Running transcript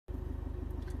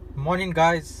Morning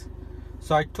guys.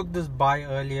 So I took this buy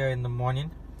earlier in the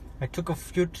morning. I took a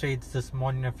few trades this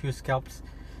morning, a few scalps,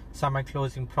 some at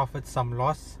closing profits, some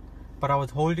loss, but I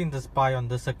was holding this buy on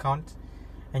this account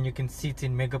and you can see it's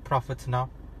in mega profits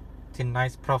now. It's in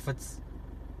nice profits.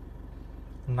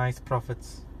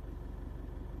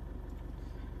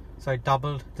 So I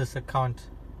doubled this account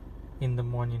in the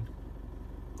morning.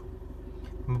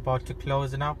 I'm about to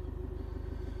close now.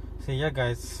 So yeah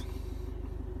guys,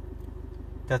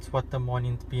 that's what the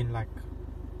morning's been like.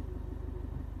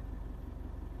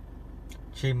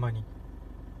 G money.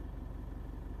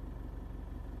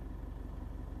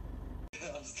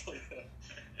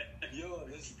 Yo,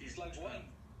 it's like one.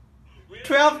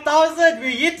 12,000,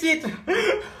 we hit it.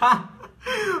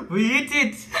 We hit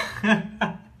it.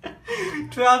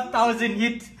 12,000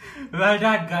 hit. Well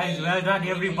done guys, well done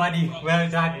everybody. Well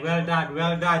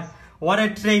done. What a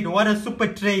trade, what a super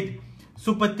trade.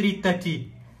 Super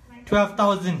 330.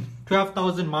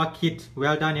 12,000 mark hit.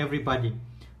 Well done everybody.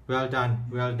 Well done.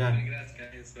 Congrats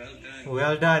guys,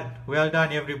 Well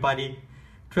done everybody.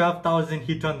 12,000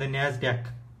 hit on the NASDAQ.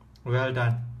 Well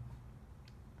done.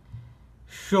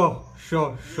 Sure.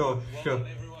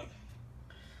 Everyone.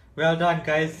 Well done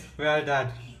guys, well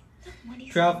done.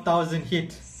 12,000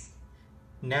 hit.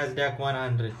 NASDAQ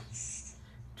 100.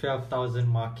 12,000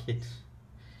 mark hit.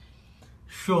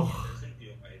 Sure. Listen to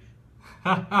your wife. I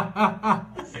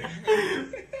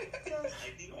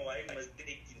think my wife must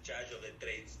take in charge of the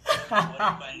trades.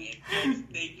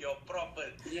 Take your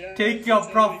profits. Take your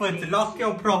profits, lock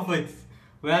your profits.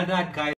 Well done guys.